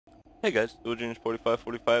Hey guys,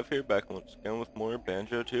 Genius4545 here, back once again with more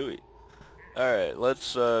Banjo Tooie. Alright,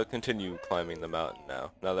 let's continue climbing the mountain now.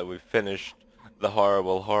 Now that we've finished the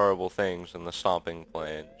horrible, horrible things in the stomping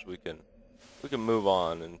plains, we can move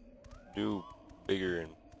on and do bigger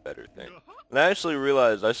and better things. And I actually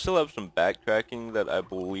realized I still have some backtracking that I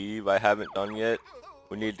believe I haven't done yet.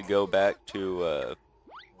 We need to go back to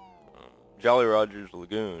Jolly Roger's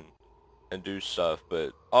Lagoon and do stuff,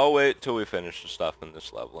 but I'll wait till we finish the stuff in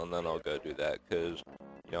this level, and then I'll go do that, because,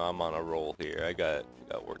 you know, I'm on a roll here. I got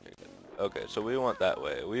work to get. Okay, so we want that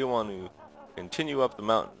way. We want to continue up the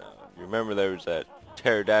mountain now. If you remember, there was that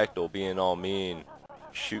pterodactyl being all mean,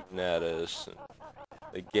 shooting at us, and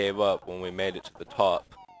they gave up when we made it to the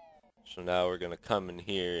top. So now we're gonna come in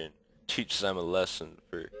here and teach them a lesson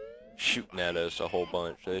for shooting at us a whole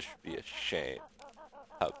bunch. They should be ashamed.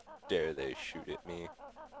 How dare they shoot at me?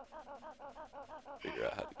 Figure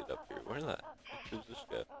out how to get up here. Where the heck does this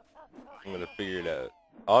go? I'm gonna figure it out.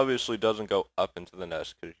 Obviously doesn't go up into the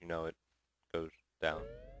nest because you know it goes down.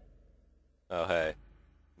 Oh hey.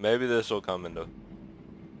 Maybe this will come into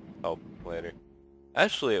help later.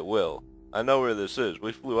 Actually it will. I know where this is.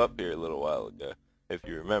 We flew up here a little while ago. If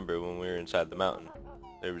you remember when we were inside the mountain.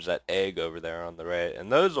 There was that egg over there on the right.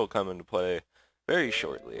 And those will come into play very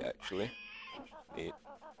shortly actually. Neat.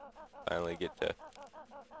 Finally get to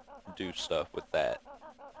do stuff with that.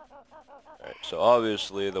 Alright, so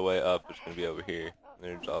obviously the way up is going to be over here.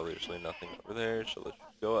 There's obviously nothing over there, so let's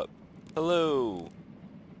just go up. Hello!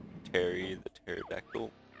 Terry the pterodactyl.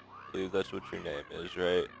 I believe that's what your name is,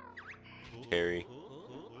 right? Terry.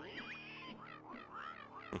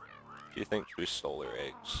 She thinks we stole her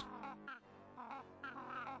eggs.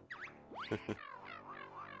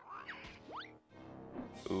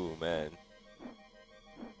 Ooh, man.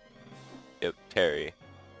 Yep, Terry.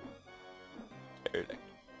 Pterodactyl.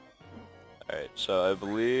 Alright, so I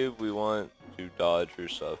believe we want to dodge her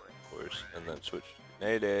stuff, of course, and then switch to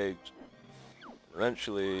grenade eggs.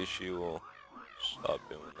 Eventually, she will stop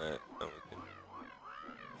doing that, and we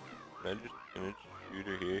can I just shoot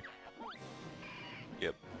her here?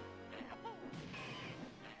 Yep.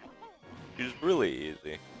 She's really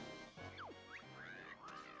easy.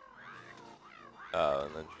 Oh,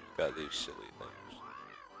 and then she's got these silly things.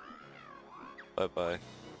 Bye-bye.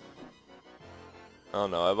 I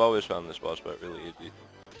don't know, I've always found this boss fight really easy.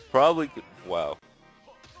 Probably, wow.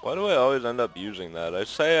 Why do I always end up using that? I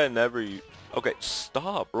say I never use... Okay,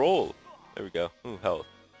 stop, roll. There we go. Ooh, health.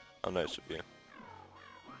 How nice of you.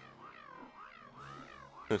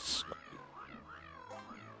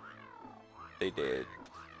 They did.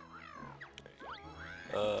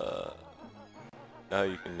 Now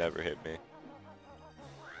you can never hit me.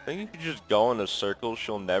 I think if you just go in a circle,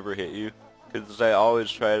 she'll never hit you. Because they always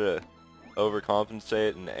try to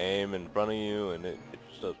overcompensate and aim in front of you, and it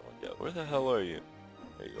just doesn't work out. Where the hell are you?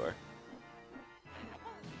 There you are.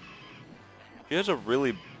 She has a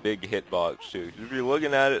really big hitbox, too. If you're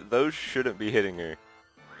looking at it, those shouldn't be hitting her.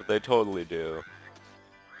 But they totally do.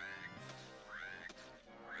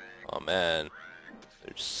 Oh man.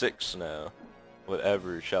 There's 6 now.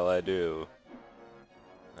 Whatever shall I do?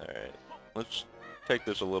 Alright. Let's take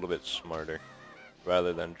this a little bit smarter.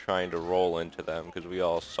 Rather than trying to roll into them, because we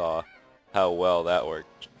all saw how well that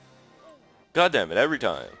worked. God damn it, every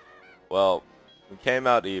time. Well, we came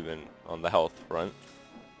out even on the health front.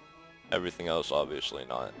 Everything else, obviously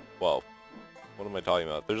not. Well, what am I talking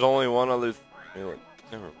about? There's only one other...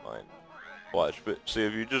 Never mind. Watch, but see,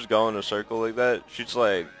 if you just go in a circle like that, she's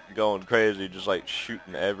like going crazy, just like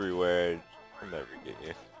shooting everywhere. She'll never get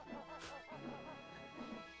you.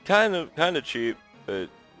 Kind of cheap, but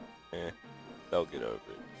they'll get over it.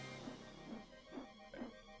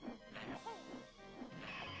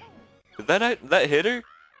 Did that hit her?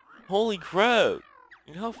 Holy crap!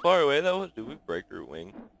 You know how far away that was? Did we break her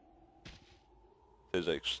wing?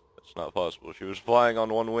 Physics. That's not possible. She was flying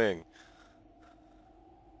on one wing.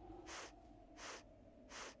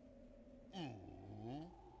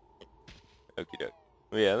 Okie doke.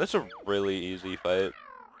 Yeah, that's a really easy fight.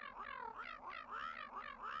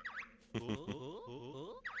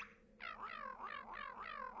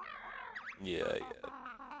 Yeah.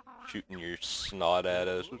 Shooting your snot at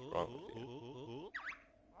us. What's wrong with you?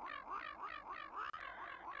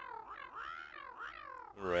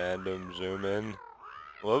 Random zoom in.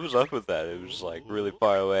 What was up with that? It was like really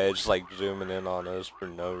far away, just like zooming in on us for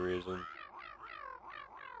no reason.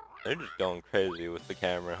 They're just going crazy with the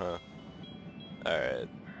camera, huh? Alright.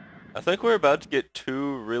 I think we're about to get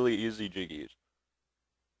 2 really easy Jiggies.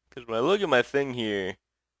 Because when I look at my thing here,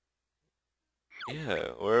 yeah,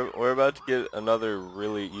 we're about to get another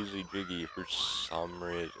really easy Jiggy for some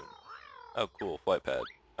reason. Oh cool, flight pad.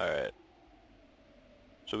 Alright.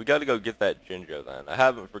 So we gotta go get that Jinjo then. I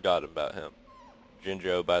haven't forgotten about him.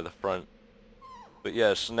 Jinjo by the front. But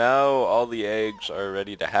yes, now all the eggs are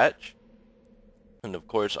ready to hatch. And of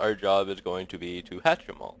course our job is going to be to hatch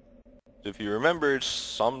them all. So if you remember,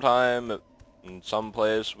 sometime in some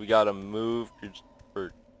place we gotta move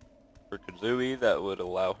for Kazooie that would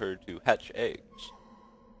allow her to hatch eggs.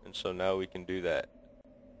 And so now we can do that.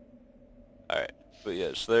 Alright, but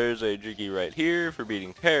yes, there's a Jiggy right here for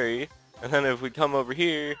beating Terry. And then if we come over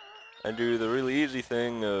here and do the really easy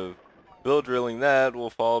thing of build drilling that,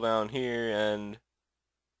 we'll fall down here and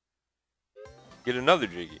get another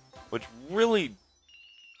Jiggy. Which really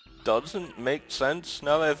doesn't make sense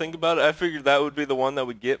now that I think about it. I figured that would be the one that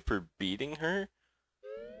we get for beating her.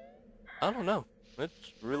 I don't know.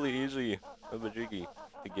 It's really easy of a Jiggy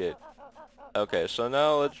to get. Okay, so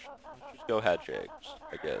now let's just go hatch eggs,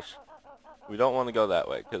 I guess. We don't want to go that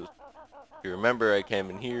way, because if you remember I came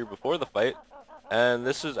in here before the fight, and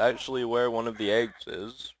this is actually where one of the eggs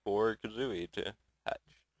is for Kazooie to hatch.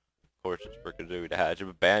 Of course it's for Kazooie to hatch. If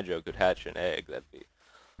a Banjo could hatch an egg, that'd be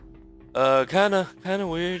kinda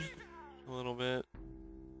weird, a little bit.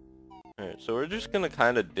 Alright, so we're just gonna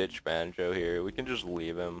kinda ditch Banjo here. We can just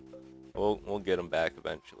leave him. We'll get him back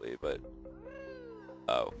eventually, but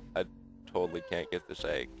oh, I totally can't get this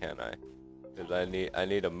egg, can I? Because I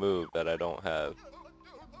need a move that I don't have.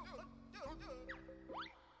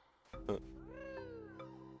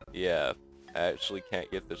 Yeah, I actually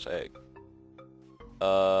can't get this egg.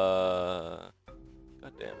 God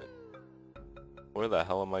damn it. Where the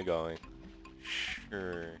hell am I going?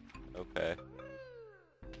 Sure. Okay.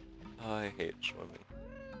 Oh, I hate swimming.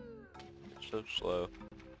 It's so slow.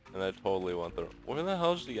 And I totally want the... Where the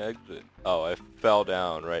hell's the exit? Oh, I fell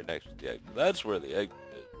down right next to the exit. That's where the exit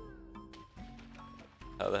is.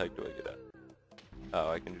 How the heck do I get out? Oh,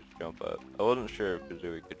 I can just jump up. I wasn't sure if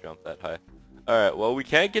Kazooie could jump that high. Alright, well, we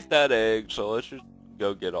can't get that egg, so let's just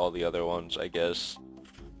go get all the other ones, I guess.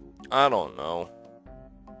 I don't know.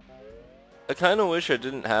 I kind of wish I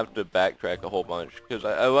didn't have to backtrack a whole bunch, because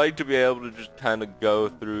I like to be able to just kind of go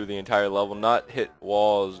through the entire level, not hit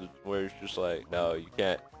walls where it's just like, no, you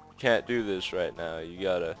can't do this right now, you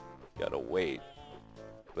gotta wait.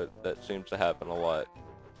 But that seems to happen a lot.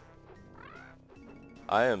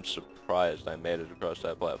 I am surprised I made it across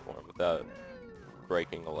that platform without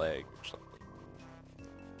breaking a leg or something.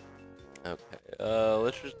 Okay,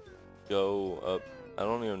 let's just go up. I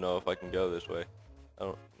don't even know if I can go this way.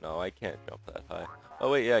 No, I can't jump that high.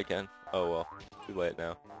 Oh wait, yeah I can. Oh well, too late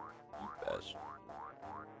now. You bastard.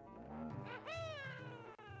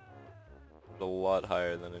 It's a lot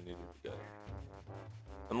higher than I needed to go.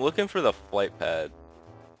 I'm looking for the flight pad.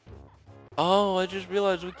 Oh, I just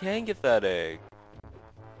realized we can get that egg.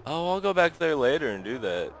 Oh, I'll go back there later and do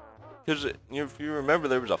that. Because if you remember,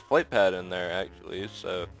 there was a flight pad in there actually,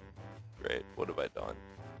 so... Great, what have I done?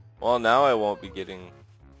 Well, now I won't be getting...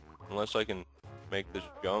 Unless I can make this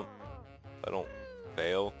jump. If I don't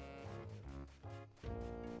fail.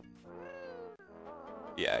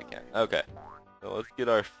 Yeah, I can. Okay. So let's get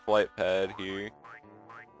our flight pad here.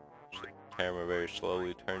 So the camera very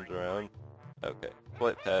slowly turns around. Okay.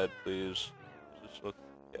 Flight pad, please. Does this look...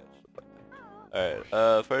 Yeah, it's the flight pad.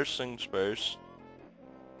 Alright, first things first.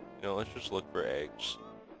 You know, let's just look for eggs.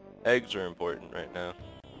 Eggs are important right now.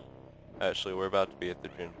 Actually, we're about to be at the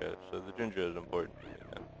Jinjo, so the Jinjo is important to me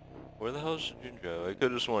now. Where the hell is the Jinjo? I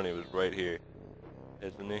could have sworn he was right here.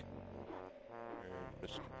 Isn't he?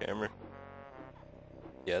 Mr. Camera?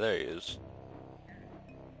 Yeah, there he is.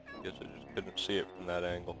 Guess I just couldn't see it from that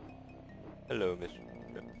angle. Hello, Mr.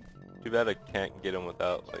 Jinjo. Too bad I can't get him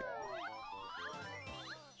without, like,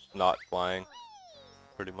 just not flying,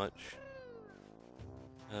 pretty much.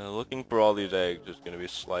 Looking for all these eggs is going to be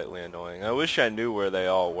slightly annoying. I wish I knew where they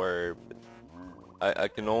all were, but I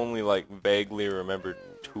can only, like, vaguely remember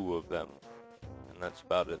 2 of them. And that's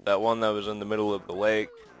about it. That one that was in the middle of the lake,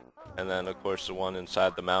 and then, of course, the one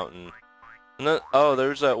inside the mountain. And then, oh,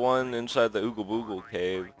 there's that one inside the Oogle Boogle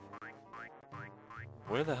cave.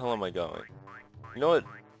 Where the hell am I going? You know what?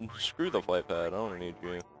 Screw the flight pad. I don't need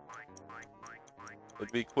you.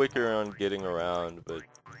 It'd be quicker on getting around, but...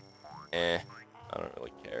 I don't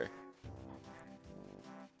really care.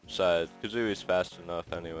 Besides, Kazooie's fast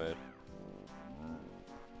enough anyway.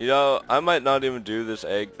 You know, I might not even do this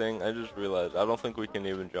egg thing. I just realized I don't think we can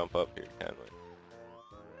even jump up here, can we?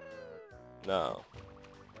 No.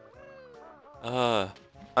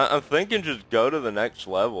 I'm thinking just go to the next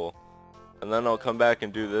level. And then I'll come back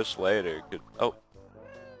and do this later. Oh.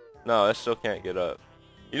 No, I still can't get up.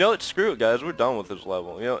 You know what? Screw it, guys. We're done with this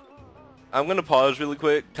level. You know what? I'm gonna pause really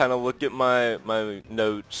quick, kind of look at my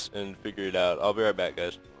notes and figure it out. I'll be right back,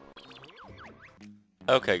 guys.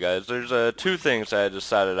 Okay, guys, there's two things I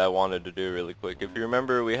decided I wanted to do really quick. If you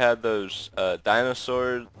remember, we had those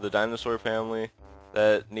dinosaurs, the dinosaur family,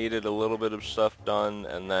 that needed a little bit of stuff done,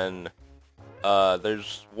 and then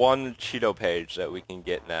there's one Cheeto page that we can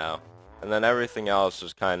get now, and then everything else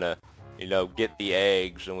is kind of, you know, get the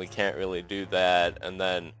eggs, and we can't really do that, and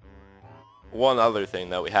then one other thing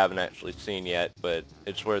that we haven't actually seen yet, but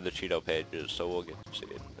it's where the Cheeto page is, so we'll get to see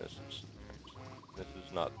it. This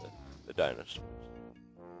is not the dinosaurs.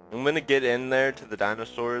 I'm gonna get in there to the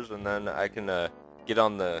dinosaurs, and then I can get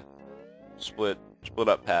on the split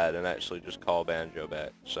up pad and actually just call Banjo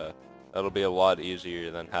back. So that'll be a lot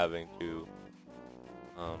easier than having to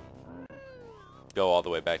um, go all the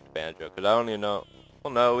way back to Banjo, because I don't even know.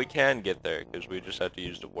 Well, no, we can get there because we just have to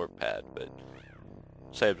use the warp pad, but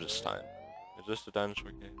saves us time. Is this the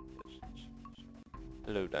dinosaur cave? Yes.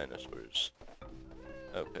 Hello, dinosaurs.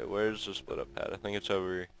 Okay, where's the split up pad? I think it's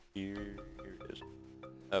over here. Here it is.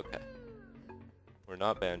 Okay. We're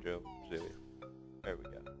not Banjo Tooie. There we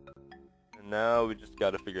go. And now we just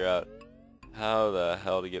gotta figure out how the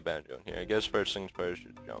hell to get Banjo in here. I guess first things first,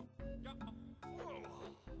 just jump.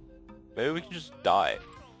 Maybe we can just die.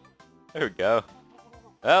 There we go.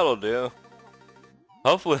 That'll do.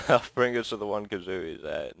 Hopefully that'll bring us to the one Kazooie's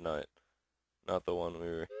at, not the one we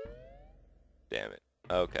were... Damn it.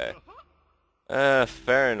 Okay.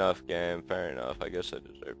 Fair enough, game. Fair enough. I guess I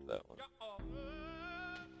deserved that one.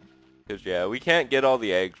 Because, yeah, we can't get all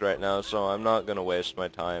the eggs right now, so I'm not going to waste my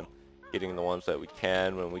time getting the ones that we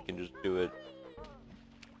can when we can just do it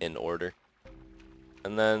in order.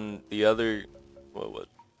 And then the other... What was it?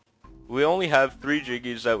 We only have 3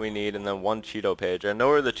 Jiggies that we need and then 1 Cheeto page. I know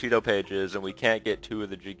where the Cheeto page is, and we can't get 2 of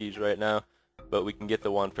the Jiggies right now, but we can get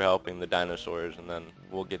the one for helping the dinosaurs, and then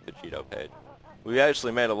we'll get the Cheeto page. We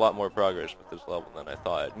actually made a lot more progress with this level than I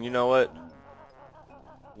thought. And you know what?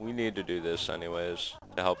 We need to do this anyways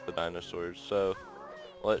to help the dinosaurs, so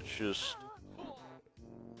let's just...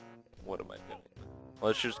 What am I doing?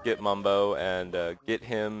 Let's just get Mumbo and get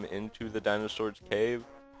him into the dinosaur's cave.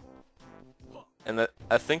 And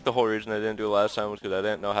I think the whole reason I didn't do it last time was because I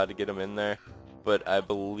didn't know how to get him in there. But I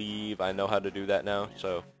believe I know how to do that now,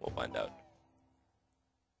 so we'll find out.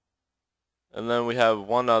 And then we have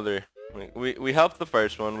one other... We helped the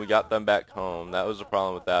first one, we got them back home. That was the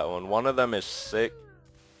problem with that one. One of them is sick,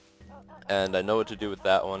 and I know what to do with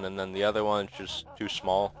that one, and then the other one's just too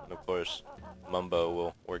small. And of course, Mumbo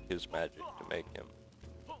will work his magic to make him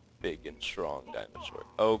big and strong dinosaur.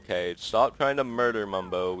 Okay, stop trying to murder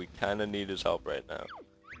Mumbo. We kind of need his help right now.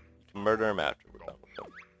 You can murder him after we're done with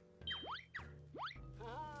him.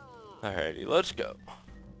 Alrighty, let's go.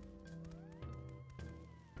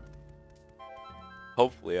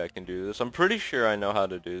 Hopefully I can do this. I'm pretty sure I know how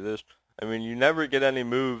to do this. I mean, you never get any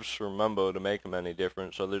moves from Mumbo to make him any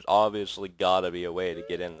different, so there's obviously gotta be a way to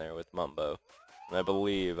get in there with Mumbo. And I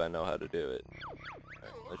believe I know how to do it.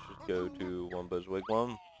 Alright, let's just go to Wumbo's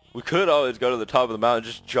Wigwam. We could always go to the top of the mountain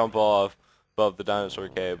and just jump off above the dinosaur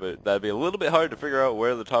cave, but that'd be a little bit hard to figure out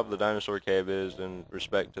where the top of the dinosaur cave is in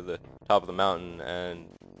respect to the top of the mountain, and...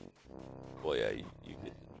 Well, yeah, you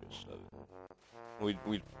get the gist of it.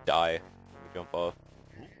 We'd die when we jump off.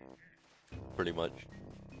 Pretty much.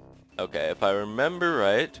 Okay, if I remember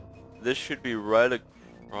right, this should be right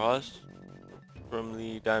across from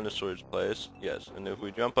the dinosaur's place. Yes, and if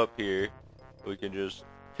we jump up here, we can just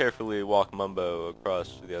carefully walk Mumbo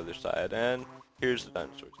across to the other side, and here's the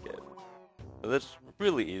dinosaur's cave. So that's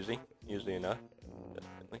really easy. Easy enough.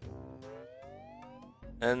 Definitely.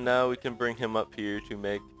 And now we can bring him up here to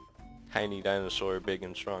make tiny dinosaur big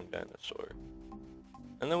and strong dinosaur.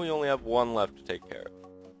 And then we only have one left to take care of.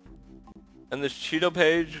 And this Cheeto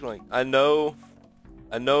page, like, I know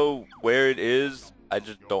where it is, I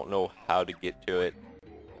just don't know how to get to it.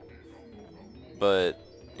 But,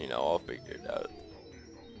 you know, I'll figure it out.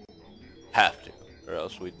 Have to, or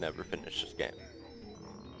else we'd never finish this game.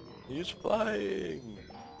 He's flying!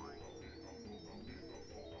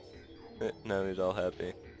 Now he's all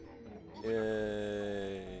happy.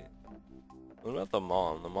 Yay! What about the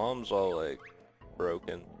mom? The mom's all, like,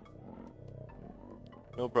 broken.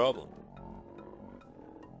 No problem.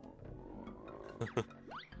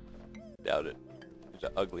 Doubt it. He's an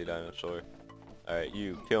ugly dinosaur. Alright,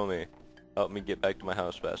 you, kill me. Help me get back to my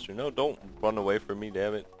house faster. No, don't run away from me,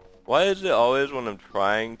 damn it. Why is it always when I'm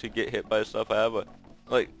trying to get hit by stuff, I have a...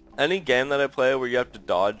 Like, any game that I play where you have to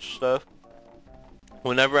dodge stuff,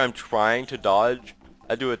 whenever I'm trying to dodge,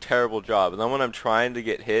 I do a terrible job. And then when I'm trying to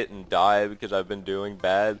get hit and die because I've been doing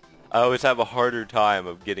bad, I always have a harder time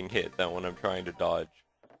of getting hit than when I'm trying to dodge.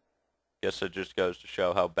 Guess it just goes to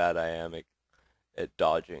show how bad I am at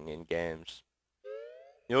dodging in games.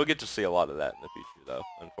 You'll get to see a lot of that in the future, though,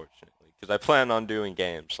 unfortunately, because I plan on doing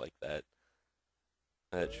games like that.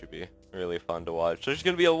 That should be really fun to watch. There's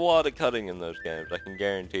gonna be a lot of cutting in those games, I can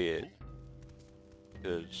guarantee it.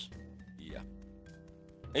 Because, yeah.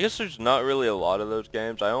 I guess there's not really a lot of those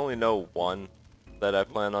games. I only know one that I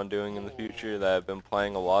plan on doing in the future that I've been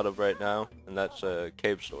playing a lot of right now, and that's a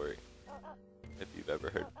Cave Story. If you've ever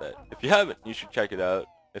heard of that. If you haven't, you should check it out.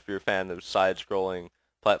 If you're a fan of side-scrolling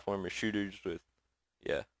platformer shooters with,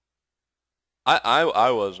 yeah.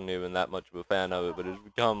 I wasn't even that much of a fan of it, but it's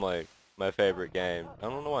become like my favorite game. I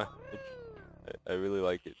don't know why. I really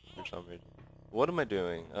like it for some reason. What am I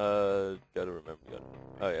doing? Gotta remember.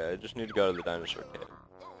 Oh yeah, I just need to go to the dinosaur cave.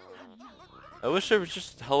 I wish there was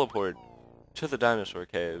just a teleport to the dinosaur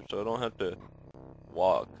cave, so I don't have to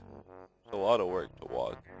walk. It's a lot of work to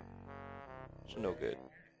walk. It's no good.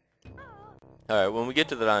 Alright, when we get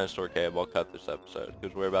to the dinosaur cave, I'll cut this episode,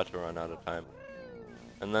 because we're about to run out of time.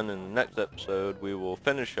 And then in the next episode, we will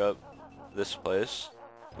finish up this place.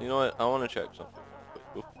 You know what? I want to check something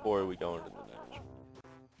real quick before we go into the dinosaur.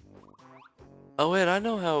 Oh wait, I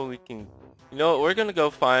know how we can... You know what? We're going to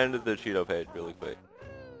go find the Cheeto page really quick.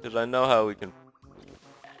 Because I know how we can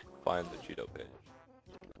find the Cheeto page.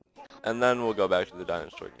 And then we'll go back to the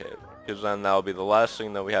dinosaur cave. Because then that'll be the last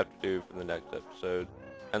thing that we have to do for the next episode.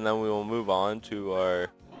 And then we will move on to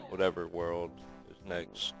our whatever world is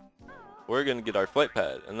next. We're going to get our flight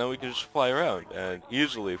pad. And then we can just fly around and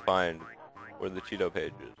easily find where the Cheeto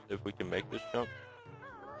page is. If we can make this jump,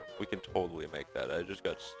 we can totally make that. I just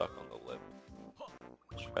got stuck on the lip.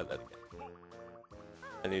 Let's try that again.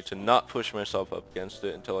 I need to not push myself up against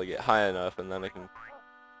it until I get high enough, and then I can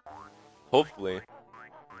hopefully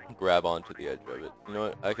grab onto the edge of it. You know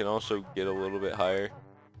what? I can also get a little bit higher.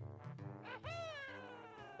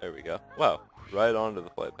 There we go. Wow. Right onto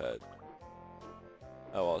the flight pad.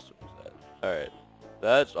 How awesome is that? Alright.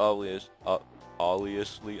 That's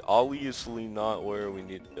obviously not where we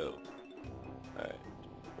need to go. Alright.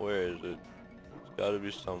 Where is it? It's gotta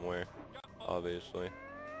be somewhere. Obviously.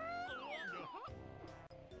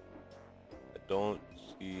 I don't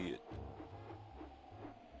see it.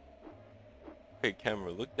 Hey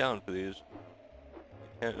camera, look down please.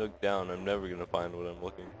 I can't look down, I'm never gonna find what I'm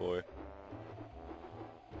looking for.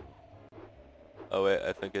 Oh wait,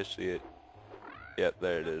 I think I see it. Yep,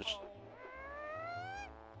 there it is.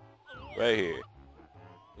 Right here.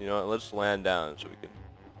 You know what, let's land down so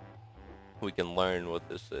we can learn what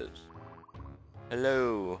this is.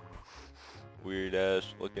 Hello. Weird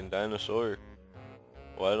ass looking dinosaur.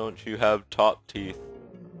 Why don't you have top teeth?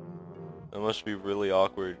 That must be really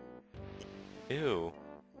awkward. Ew.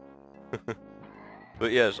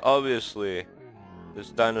 But yes, obviously, this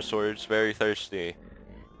dinosaur is very thirsty.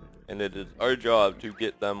 And it is our job to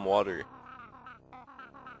get them water.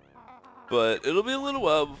 But it'll be a little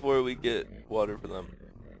while before we get water for them.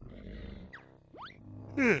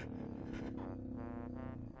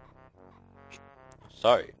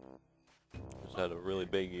 Sorry. Just had a really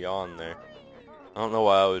big yawn there. I don't know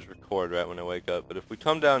why I always record right when I wake up, but if we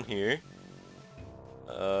come down here,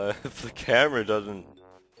 if the camera doesn't...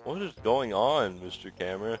 What is going on, Mr.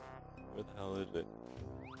 Camera? Where the hell is it?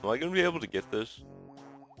 Am I gonna be able to get this?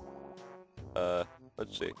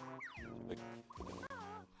 Let's see.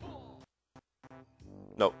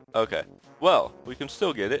 Nope. Okay. Well, we can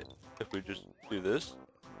still get it if we just do this.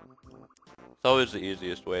 It's always the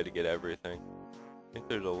easiest way to get everything. I think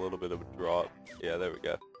there's a little bit of a drop. Yeah, there we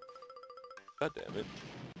go. God damn it.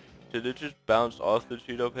 Did it just bounce off the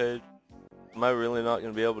Cheeto page? Am I really not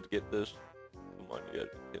going to be able to get this? Come on, you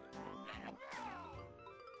gotta get it.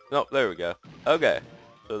 Nope, there we go. Okay.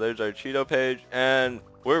 So there's our Cheeto page, and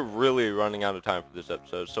we're really running out of time for this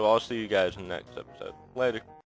episode, so I'll see you guys in the next episode. Later.